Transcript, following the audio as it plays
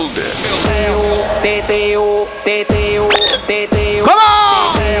¿Cómo?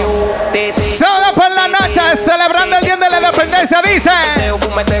 Sábado por la noche, celebrando el Día de la Independencia, dice.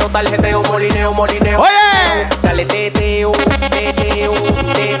 Oye. Dale teteo, teteo,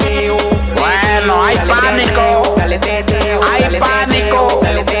 teteo. Bueno, hay pánico. Dale teteo, hay pánico.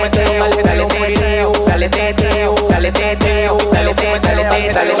 Dale teteo, dale teteo, dale teteo, dale teteo, dale teteo, dale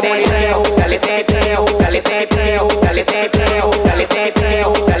teteo, dale teteo, dale teteo, dale teteo, dale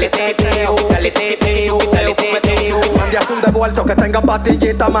teteo, dale teteo, dale teteo, dale teteo. Mandias un devuelto que tenga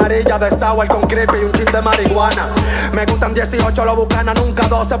pastillita amarilla de sour con creepy y un chin de marihuana. Me gustan 18, lo bucana, nunca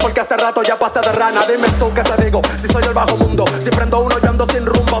 12 porque hace rato ya pasé de rana. Dime tú qué te digo, si soy el bajo mundo. Si prendo uno yo ando sin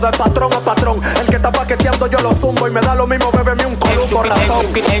rumbo, de patrón a patrón. El que está paqueteando yo lo zumbo y me da lo mismo, bébeme un columbo ratón.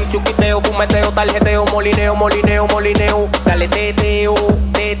 En chuquiteo, fumeteo, tarjeteo, molineo, molineo, molineo. Dale teteo,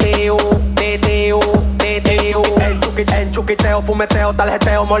 teteo, teteo, teteo. En chuquiteo, fumeteo,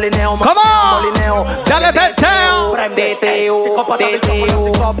 tarjeteo, molineo, molineo. Dale teteo. Teteo,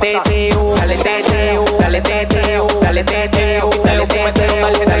 teteo, teteo. Dale teteo, dale teteo, dale teteo, dale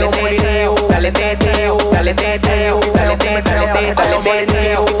teteo, dale molineo. Dale teteo, dale teteo, dale teteo, dale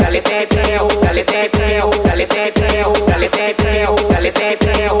teteo, dale teteo, dale teteo, dale teteo, dale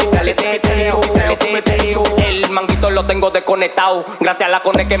teteo, dale teteo, dale teteo. El manguito lo tengo desconectado, gracias a la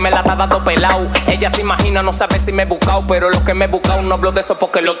cone que me la está dando pelado. Ella se imagina, no sabe si me he buscado, pero lo que me he buscado no hablo de eso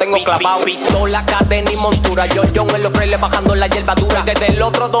porque lo tengo clavado. Pistola, cadena y montura, yo en los frailes bajando la hierba dura. Desde el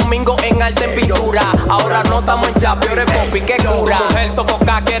otro domingo en arte en pintura, ahora no estamos en ya, peor es popi que cura. Mujer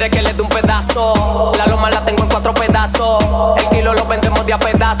sofoca, quiere que le dé un pedazo, la loma la tengo en 4 pedazos. El kilo lo vendemos de a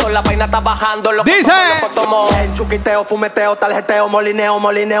pedazos, la vaina está bajando, lo dice. En chuquiteo, fumeteo, tarjeteo, molineo,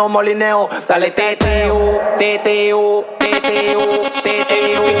 molineo, molineo. Dale teteo, teteo, teteo,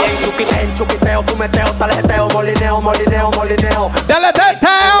 teteo. En chuquiteo, fumeteo, tarjeteo, molineo, molineo, molineo. Dale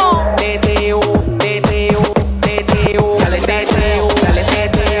teteo, teteo, teteo, teteo. Dale teteo, dale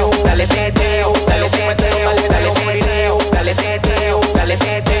teteo, dale teteo, dale teteo, dale molineo, dale teteo, dale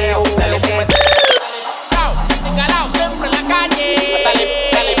teteo, dale teteo. Desengalao siempre en la calle.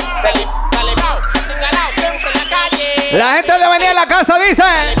 Dale, desengalao siempre en la calle. La gente de venir a la casa dice.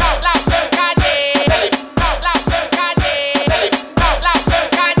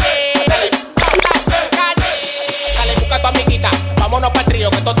 Vámonos pa'l trío,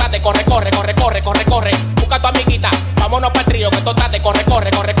 que tú estás de corre, corre, corre, corre, corre, corre. Busca a tu amiguita, vámonos pa'l trío, que tú estás de corre,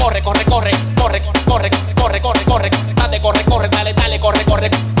 corre, corre, corre, corre, corre, corre, corre, corre, corre, corre, estás de corre, corre, dale, dale, corre, corre,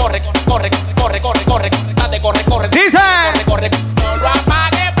 corre, corre, corre, corre, corre, estás de corre, corre, dice. Corre, corre, no lo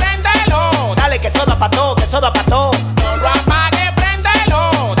apague, préndelo. Dale que soda pa' todo, que soda pa' todo. No lo apague,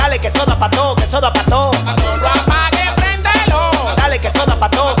 préndelo. Dale que soda pa' todo, que soda pa' todo. No lo apague, préndelo. Dale que soda pa'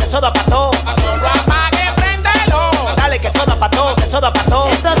 todo, que soda pa' todo. No lo apague, préndelo. Dale que soda pa' todo, que soda pa' todo.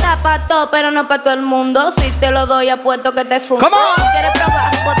 Esto está pa' todo, pero no pa' todo el mundo. Si te lo doy, apuesto que te fundo. ¿Cómo? ¿Quieres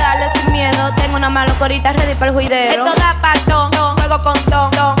probar? Pues dale sin miedo. Tengo una mala corita ready para el juidero. Esto da pa' todo, juego con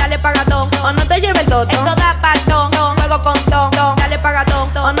todo. Dale paga todo, o no te lleve el toto. Esto da pa' todo, juego con todo. Dale paga todo,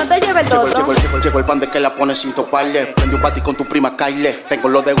 o no te lleve el toto. Llegó el pan de que la pone sin toparle. Prende un party con tu prima Kyle. Tengo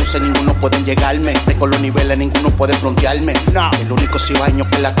los de UCE, ninguno pueden llegarme. Tengo los niveles, ninguno puede frontearme. No. El único cibaño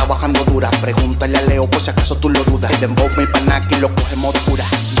que la está bajando dura. Pregúntale a Leo por si acaso tú lo dudas. El dembow mi panaki lo cogemos pura.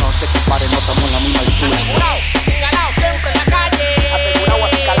 No se compare, no estamos en la misma altura. Asegurado, desengalao siempre en la calle. Asegurado,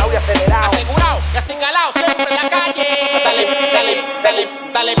 acicalado y acelerado. Asegurado, desengalao siempre en la calle. Dale, dale, dale,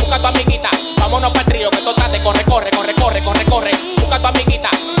 dale, busca a tu amiguita. Vámonos pa'l trío, que tú estás de corre, corre, corre, corre, corre, corre. Busca a tu amiguita.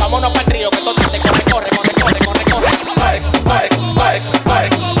 Vámonos pa'l trío, que tú estás de corre, corre, corre, corre, corre, corre. Corre, corre, corre, corre,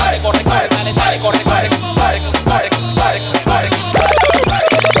 dale, corre, corre, dale, dale, corre, corre, corre, corre, corre, corre.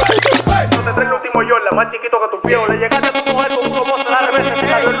 No te traes el último Jordan, más chiquito que tu pío. Le llegaste a tu mujer con unos botes al revés, se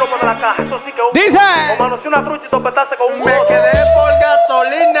salió el lomo de la caja. Eso sí que un dice. o manoseé una trucha y topetaste con un Me bote. quedé por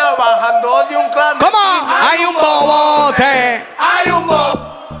gasolina bajando de un clan. ¿Cómo? Hay un bobote. Hay un bo.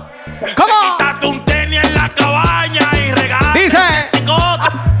 ¿Cómo? Quítate un tenis en la cabaña y regálate dice.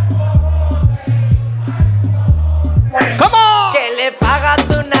 ¿Cómo? Que le pagas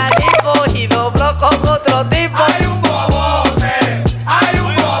tu nariz y dobló con otro tipo. Hay un bobote. Hay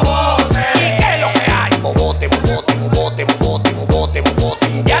un bobote. ¿Y qué es lo que hay? Bobote, bobote, bobote, bobote, bobote,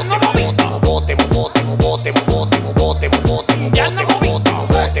 bobote. Ya no lo vi. Bobote, bobote, bobote, bobote, bobote, bobote. Ya no lo vi.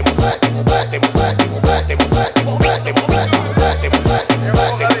 Bobote, bobote, bobote, bobote, bobote, bobote, bobote, bobote, bobote,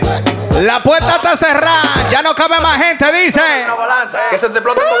 bobote. La puerta está cerrada, ya no cabe más gente, dice. Una balanza. Que se te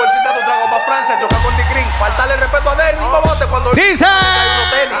explota tu bolsita, tu trago pa' Francia. Choca con Dicrin. Faltarle respeto a Denny, un bobote cuando. Dice.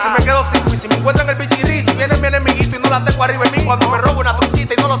 Y si me quedo sin y si me encuentran el bichirí, si viene mi enemiguito y no la tengo arriba en mí, cuando me robo una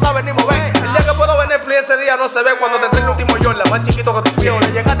truchita y no lo sabe ni mover. El día que puedo ver Netflix ese día no se ve cuando te trae el último Jordan, más chiquito que tu pío.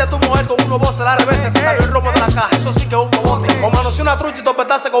 Le llegaste nuevo se la revés, te salió el romo de la caja. Eso sí que es un bobote. O manoseé una trucha y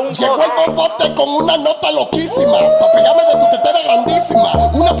topetarse con un Llegó bote. el bobote con una nota loquísima. Pa' pegarme de tu tetera grandísima.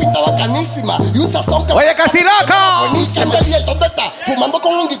 Una pinta bacanísima. Y un sazón que... Oye, casi loco. Buenísimo. ¿Dónde está? Fumando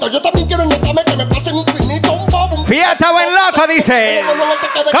con un guito. Yo también quiero notarme que me pasen un finito, un bobo. Fiesta buen loco, dice.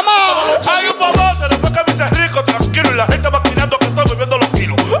 Come on. Hay un bobote, después que me hice rico, tranquilo, y la gente maquinando que estoy bebiendo los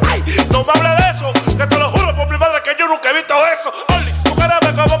kilos. Ay, no me hable de eso, que te lo juro por mi madre que yo nunca he visto eso. Oli, tu cara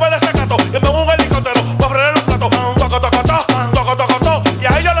me como me desacato, y me pongo un helicóptero para frenar los platos. Tocotocotó, y a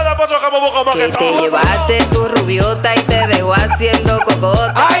ellos le dan otro que me busco más que Que te llevaste tu rubiota y te dejó haciendo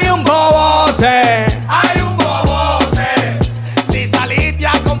cocota. Hay un bobote. Hay un bobote. Si saliste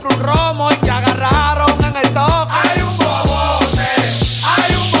a comprar un romo y te agarraron en el toque. Hay un bobote.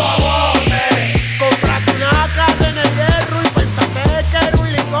 Hay un bobote. Compraste una cadena de hierro y pensaste que era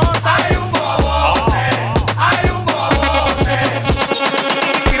un lingote. Hay un bobote. Hay un bobote.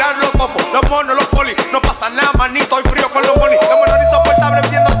 Mirar los topos, los monos, los polis. No pasa nada, manito, hay frío con los monis. Los menores insoportables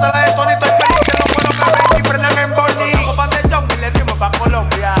viéndose la de tonito. Y que los buenos me ven y frenan en boli. Como de chon y le dimos pa'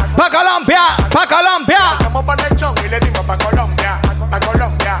 Colombia. Pa' Colombia, pa' Colombia. Como pa' de chon y le dimos pa' Colombia. Pa'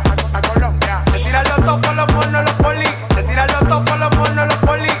 Colombia, pa' Colombia. Se tiran los topos, los monos, los polis. Se tiran los topos, los monos, los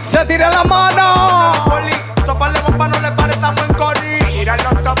polis. Se tira la mano. Sopa de bomba no le pare, estamos en cori. Se tiran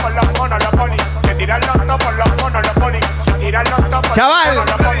los topos, los monos, los polis. Se tiran los topos, los monos, los polis. Se tiran los topos, Chaval, los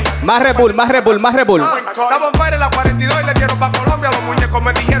monos, los polis. más Red Bull, más Red Bull, más Red Bull. Estamos en fire en la 42 y le dieron pa' Colombia. Los muñecos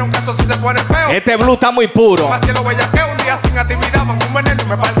me dijeron que eso sí se pone feo. Este blue está muy puro. Más cielo bellaqueo, un día sin actividad, man, un veneno y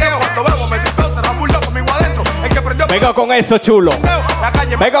me parqueo. Cuando bebo me tripeo, se un bulldog conmigo adentro. El que prendió Vengo con eso, chulo. la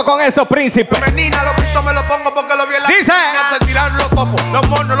calle Vengo con eso, príncipe. femenina, los pistos me los pongo porque lo vi en la Dice. Me hace tirar los topos, los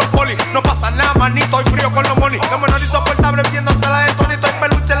monos, los polis. No pasa nada, manito, hay frío con los monis. Los menores insoportables viéndose la de tonito. Y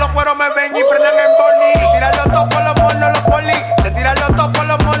peluche, los cueros me ven y frenan en boni. Se tiran los topos, los monos, los polis. Se tiran los topos,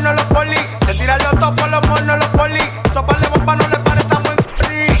 los monos, los polis. Se tiran los topos, los monos, los polis. Sopa de bomba no le pare, estamos en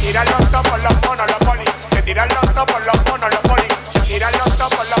cori. Se tiran los topos, los monos, los polis. Se tiran los topos, los monos, los polis. Se tiran los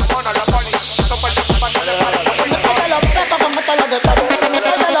topos, los monos, los polis. Sopa de bomba no le pare, estamos en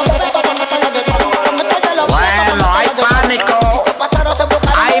Bueno, hay pánico.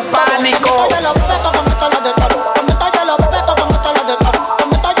 Hay pánico.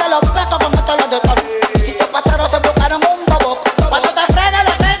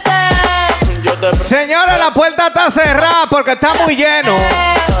 Señores, la puerta está cerrada porque está muy lleno.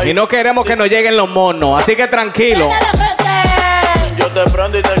 Y no queremos que nos lleguen los monos. Así que tranquilo. Yo te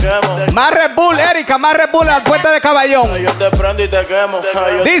prendo y te quemo. Más Red Bull, Erika, más Red Bull a la puerta de Caballón. Yo te prendo y te quemo.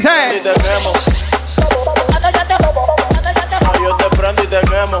 Dice. Y te quemo. Yo te prendo y te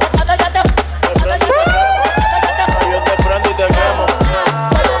quemo. Yo te prendo y te quemo. Yo te prendo y te quemo.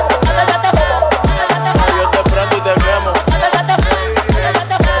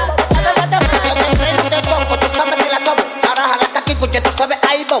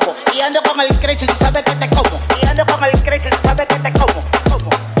 Y ando con el crazy, tú sabes que te como. Y ando con el crazy, tú sabes que te como.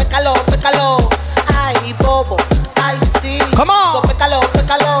 Pécalo, pécalo. Ay, bobo. Ay, sí. ¿Cómo? Pécalo,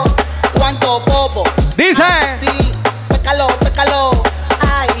 pécalo. Cuánto bobo. Dice. Ay, sí. Pécalo, pécalo.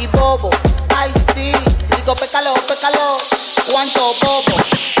 Ay, bobo. Ay, sí. Digo, pécalo, pécalo. Cuánto bobo.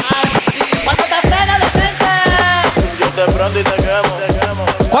 Ay, sí. ¿Cuánto te frena de frente? Yo te prendo y te quemo.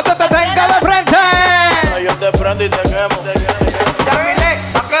 ¿Cuánto te tenga de frente? Yo te prendo y te quemo. Ya vine,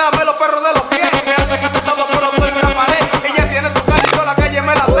 quédame los perros de los pies. Me hace que te estamos por los sueños en la pared. Ella tiene su calle, yo la calle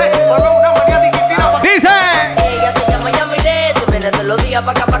me la sé. Vuelve una manía diquitina. Dice. Ella se llama Yamile, se viene todos los días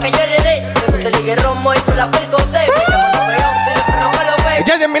pa' acá pa' que yo heredé. Me gusta el ligue romo y tú la percocé. Me llamo Napoleón, si le freno que lo ve.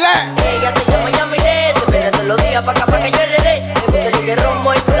 Yeye Milé. Ella se llama Yamile, se viene todos los días pa' acá pa' que yo heredé. Me gusta el ligue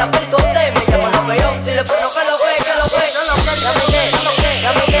romo y tú la percocé. Me llamo Napoleón, si le freno que lo ve, que lo ve. Yamile, Yamile,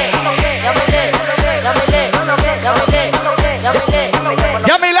 Yamile, Yamile, Yamile,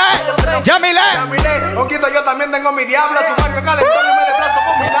 Yamile. Yamile. Poquito yo también tengo mi diablo. Sumario en calentón y me desplazo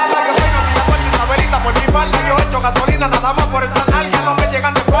con mi tabla. Yo tengo mi puerta Isabelita por mi falda. Yo echo gasolina nada más por esa nalga. No me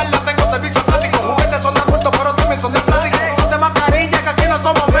llegan de espalda, tengo servicio táctico. Juguetes son de bulto, pero también son de plástico. Ponte mascarilla que aquí no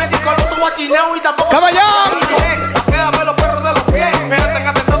somos médicos. Los tuvo chineo y tampoco. ¡Caballón! Quédame los perros de los pies. Me hacen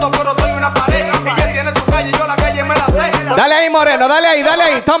atentado, pero soy una pared. Ella tiene su calle y yo la calle me la sé. Dale ahí, Moreno, dale ahí, dale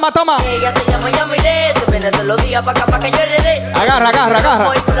ahí. Toma, toma. Ella se llama Yamile, se viene todos los días pa' acá pa' que yo heredé. Agarra, agarra,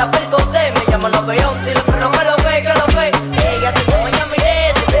 agarra. Y tú la percocé, me llamo Napoleón, si le freno que lo ve, que lo ve. Ella se llama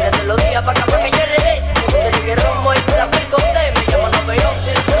Yamile, se viene todos los días pa' acá pa' que yo heredé. Me gusta el ligue romo y tú la percocé, me llamo Napoleón,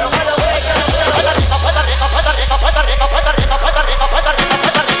 si le freno que lo ve, que lo ve.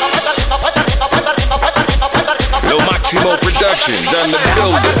 Lo Máximo Productions and the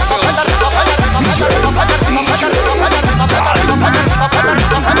building.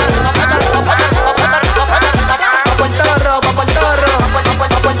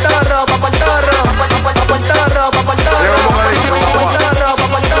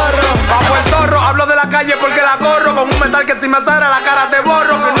 cara te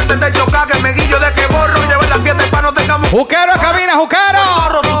borro. Que no intentes chocar, que me guillo de que borro. Llevar la fiesta y pa' no tengamos. Juquero, cabina,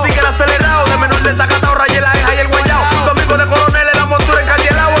 Juquero. Su tigre acelerado, de menor desacatado, rayé la eja y el guayao. Domingo de coronel en la montura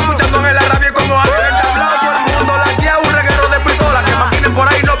encardielado. Escuchando en el rabia como ángel entablado. Todo el mundo laqueado, un reguero de pistola. Que maquinen por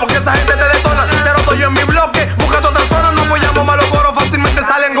ahí no, porque esa gente te detona. Cero estoy yo en mi bloque, buscando otra zona. No me llamo malo coro, fácilmente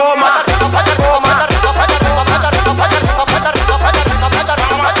salen goma.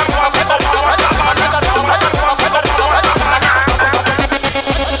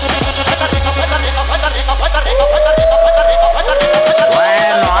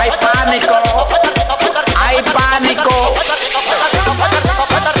 Bueno, hay pánico. Hay pánico.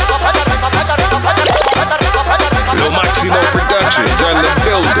 Lo Máximo Productions on the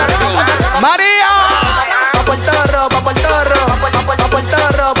building. María.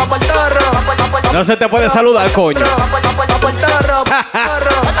 No se te puede saludar, coño.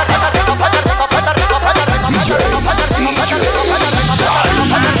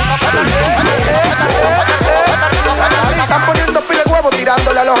 Están poniendo pile de huevo,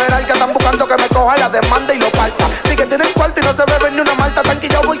 tirándole a los general que están buscando que me coja la demanda y lo parta. Sí que tienen cuarto y no se bebe ni una malta.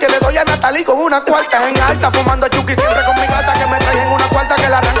 Tranquilo porque le doy a Natalie con una cuarta en alta. Fumando chuki siempre con mi gata que me traen una cuarta que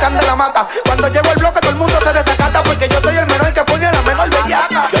la arrancan de la mata. Cuando llego al bloque todo el mundo se desacata porque yo soy el menor que pone la menor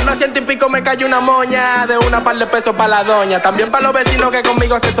bellaca. Yo no ciento y pico me cayó una moña de una par de pesos para la doña. También para los vecinos que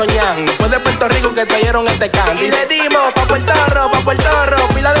conmigo se soñan. Fue de Puerto Rico que trajeron este can. Y le dimos pa' Puerto Rico,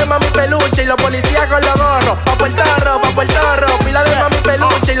 pila de mami peluche y los policías con los gorros. Pa' Puerto Rico, pila de mami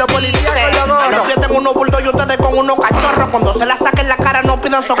peluche y los policías con los gorros. Los pies tengo unos bultos y ustedes con unos cachorros. Cuando se la saquen la cara no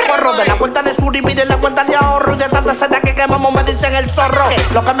pidan socorro. De la cuenta de sur y miren la cuenta de ahorro. Y de tanta seda que quemamos me dicen el zorro.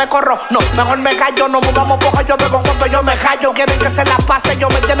 Lo que me corro, no, mejor me callo. No mudamos poja, yo bebo cuando yo me hallo. Quieren que se la pase, yo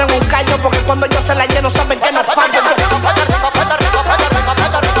me tienen un callo. Porque cuando yo se la lleno saben que no fallo.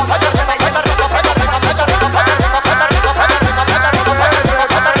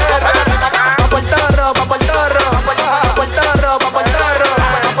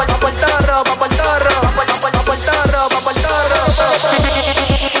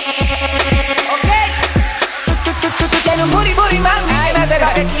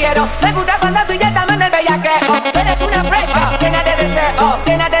 Me gusta cuando tú ya estás en el bellaqueo. Tú eres una fresca, llena de deseo,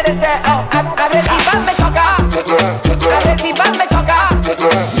 llena de deseo. Agresiva me choca, agresiva me choca.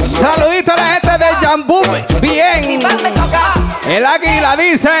 Saludito a la gente de Jambú. Bien. Agresiva me choca. El águila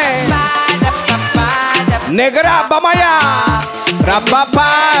dice: negra, vamos allá.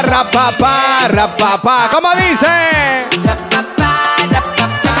 Rapapá, rapapá, rapapá. ¿Cómo dice?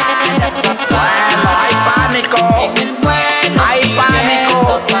 Bueno, hay pánico. Hay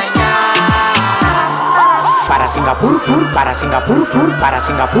pánico. Para Singapur, para Singapur, para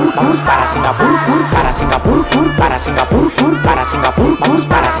Singapur, vamos para Singapur, para Singapur, para Singapur, para Singapur, vamos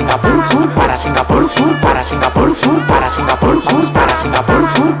para Singapur, para Singapur, para Singapur, para Singapur, vamos para Singapur,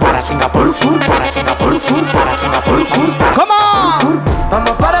 para Singapur, para Singapur, para Singapur, vamos para. ¿Cómo?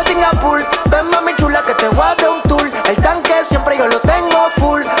 Vamos para Singapur, ven mami chula que te voy a dar un tour. El tanque siempre yo lo tengo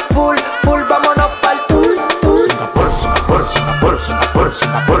full, full, full, vámonos para el tour. Singapur, Singapur, Singapur, Singapur,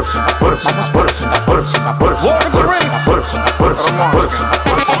 Singapur, Singapur, vamos por Singapur, Singapur, Singapur, Singapur, Singapur, Singapur,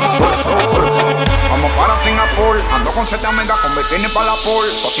 Singapur. Vamos para Singapur, ando con 7 amigas con bikini para la pool.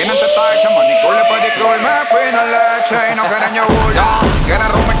 Pues tienen teta hecha, manicure, pedicure. Me piden leche y no quieren yogur. Ya, quieren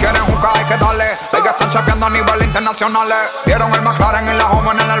rum y quieren jugar, hay que darle. Sé que están chapeando a nivel internacional. Vieron el McLaren en la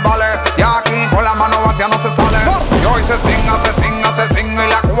home en el vale. Y aquí con la mano vacía no se sale. Yo hoy se singa. Y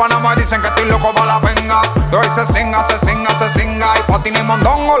la cubana me dicen que estoy loco para la venga. Yo hoy se singa. Y patín y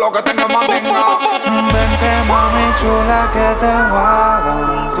mondongo lo que tengo es mandinga. Vente mami chula que te voy a dar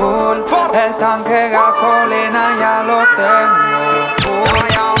un tour. El tanque gasolina ya lo tengo.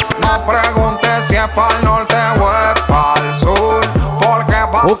 No preguntes si es para el norte o es para el sur. Porque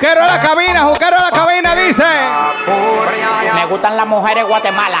Juquero a la cabina, dice. Me gustan las mujeres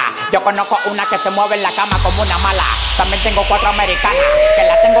Guatemala. Yo conozco una que se mueve en la cama como una mala. También tengo 4 americanas que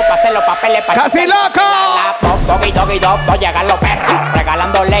la tengo para hacer los papeles para. ¡Casi loco! Doggy dog, llegan los perros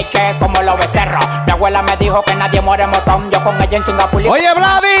regalando leche como los becerros. Mi abuela me dijo que nadie muere en motón. Yo con ella en Singapur. Oye,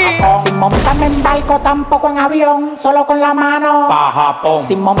 Vladi. Sin montarme en barco, tampoco en avión, solo con la mano. Pa' Japón.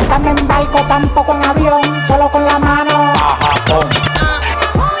 Sin montarme en barco, tampoco en avión, solo con la mano. Pa' Japón.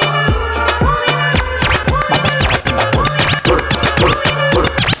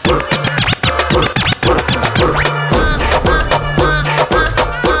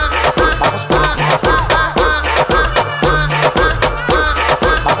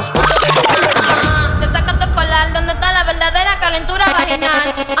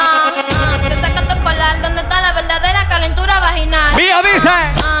 Mío dice.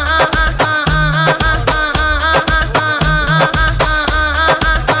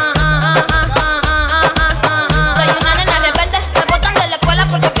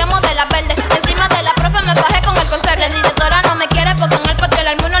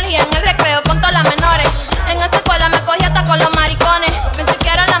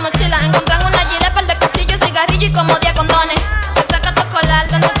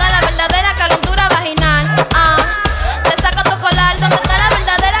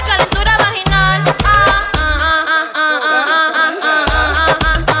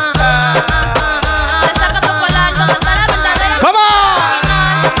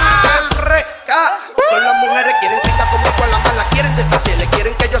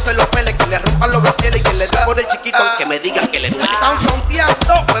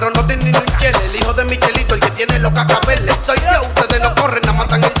 Chanel, el hijo de Michelito, el que tiene los cacabeles. Soy yo, ustedes no corren, nada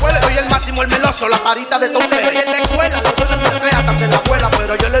matan en cuele. Soy el máximo, el meloso, la parita de Tom Perry en la escuela. Yo no empecé también la abuela,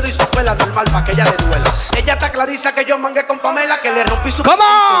 pero yo le doy su pela normal pa' que ella le duela. Ella está clariza que yo mangué con Pamela, que le rompí su ¿Cómo?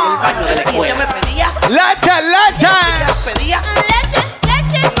 en el baño de la escuela. Ella me pedía ¡Lacha! ella pedía Leche,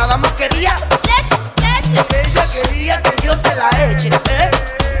 leche, nada más quería leche, leche. que ella quería que yo se la eche,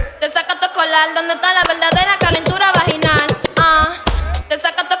 Te saca tu colar, ¿dónde está la verdadera calentura vaginal? Te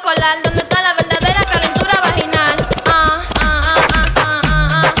saca tu colar, ¿dónde está la verdadera calentura vaginal?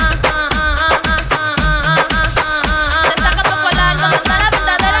 Te saca tu colar, ¿dónde está la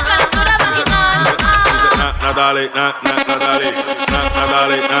verdadera calentura vaginal?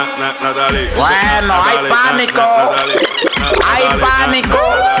 Natalie. Bueno, hay pánico. Hay pánico.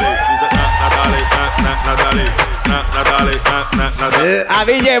 A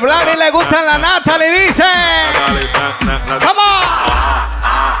DJ Vladi le gusta la Natalie, dice. ¡Vamos!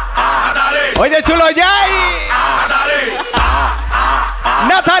 Oye, Chulo Jay.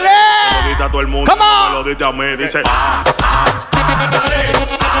 Natalie. Lo diste a todo el mundo. ¿Cómo? Me lo diste a mí, dice.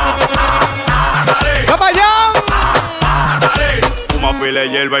 ¡Vamos allá! Fuma pila de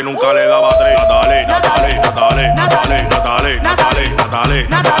hierba y nunca le daba tres. Natalie.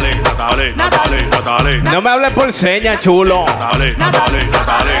 No me hables por señas, chulo.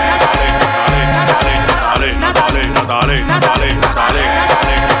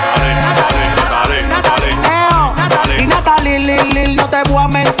 Y Natalie, Lil, no te voy a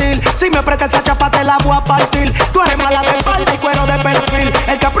mentir. Si me prestas esa chapa te la voy a partir. Tú eres mala de espalda y cuero de perfil.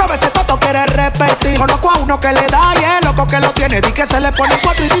 El que pruebe ese toto quiere repetir. Conozco a uno que le da y el loco que lo tiene. Di que se le pone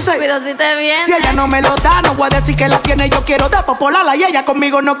 4 y dice: Cuido si te viene. si ella no me lo da, no voy a decir que la tiene. Yo quiero de popolarla y ella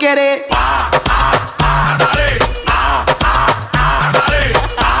conmigo no quiere.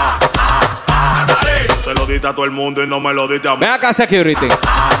 Se lo diste a todo el mundo y no me lo diste a mí. Ven acá, security.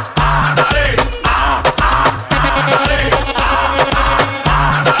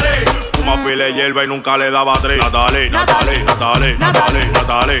 Fuma pila de hierba y nunca le daba tres. Natalie.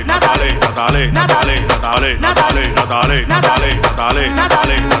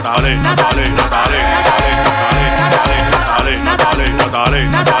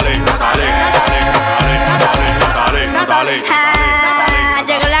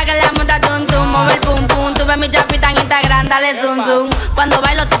 Llegó la que la monta tum tum, mueve el pum pum. Tuve mi chapita en Instagram, dale zoom zoom. Cuando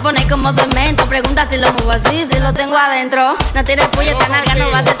bailo te pones como cemento. Pregunta si lo muevo así, si lo tengo adentro. No tires puya, esta nalga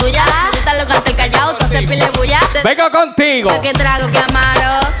no va a ser tuya. Si estás loca, estoy callado, tú haces pile bulla. Vengo contigo. ¿Qué trago, que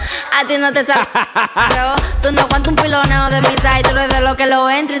amaro? A ti no te sale. Tú no aguantas un piloneo de mi side. Tú eres de lo que lo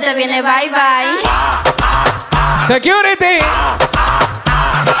entra y te viene bye bye. Security.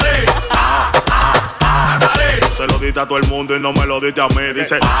 Se lo diste a todo el mundo y no me lo diste a mí,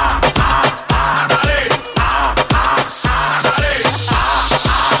 dice.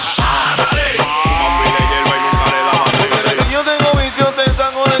 Yo tengo vicio, te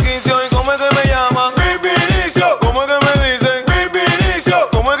saco de quicio. ¿Y cómo es que me llaman? Vinicio. ¿Cómo es que me dicen? Vinicio.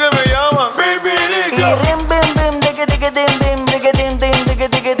 ¿Cómo es que me llaman? Vinicio.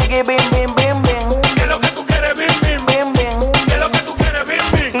 ¿Qué es lo que tú quieres, bim, bim? ¿Qué es lo que tú quieres, bim, bim?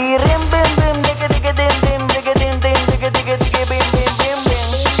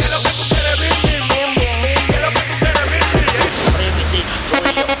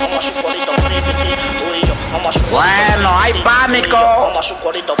 Bueno, hay pánico.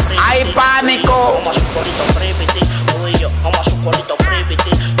 Hay pánico.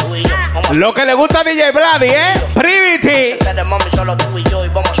 Lo que le gusta a DJ Vladi, Privity.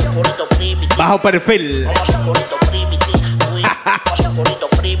 Bajo perfil.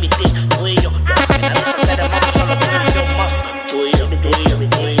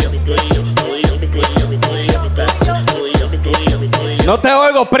 No te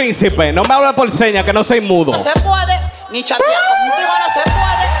oigo, príncipe. No me hables por señas, que no soy mudo. No se puede, ni chatear contigo no se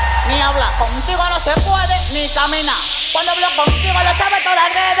puede, ni hablar contigo no se puede, ni caminar. Cuando hablo contigo lo sabes todas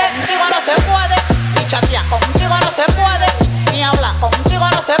las redes. Contigo no se puede, ni chatear contigo no se puede, ni hablar contigo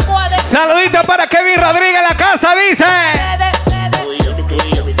no se puede. Saludito para Kevin Rodríguez en la casa, dice.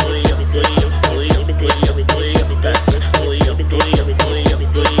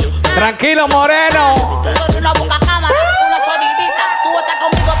 Tranquilo, Moreno. Una boca cámara, una sonidita. Tú estás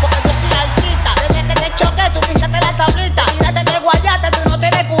conmigo porque yo soy artista. Desde que te choqué, tú pintaste la tablita. Tírate del guayate, tú no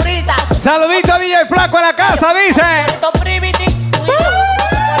tienes curita. Saludito a DJ Flaco en la casa, dice.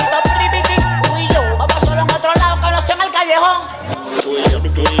 Tú y yo, vamos solo en otro lado que no sea en el callejón.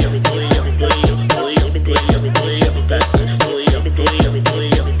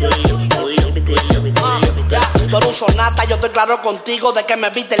 sonata, yo estoy claro contigo. De que me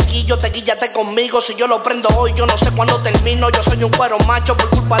viste el quillo, te guíllate conmigo. Si yo lo prendo hoy, yo no sé cuándo termino. Yo soy un cuero macho por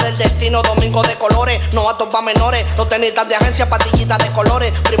culpa del destino. Domingo de colores, novatos pa' menores. Los tenistas de agencia, pastillitas de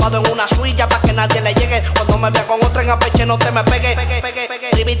colores. Privado en una suya pa' que nadie le llegue. Cuando me vea con otra en apeche no te me pegue.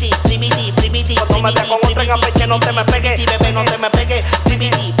 Priviti, priviti, priviti. Cuando me vea con otra en apeche no te me pegue. Bebé, no te me pegue.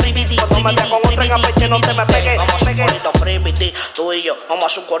 Priviti, priviti, cuando me vea con otra en apeche no te me pegue. Vamos a un corito priviti, tú y yo.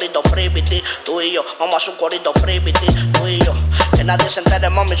 Vamos a un corito priviti, tú y yo. Vamos a un corito priviti, tú y yo. Que nadie se entere,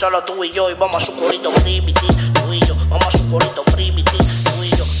 mami, solo tú y yo. Y vamos a un corito priviti, tú y yo. Vamos a un corito priviti, tú y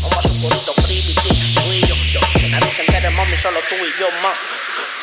yo. Vamos a un corito priviti, tú y yo. Que nadie se entere, mami, solo tú y yo, ma.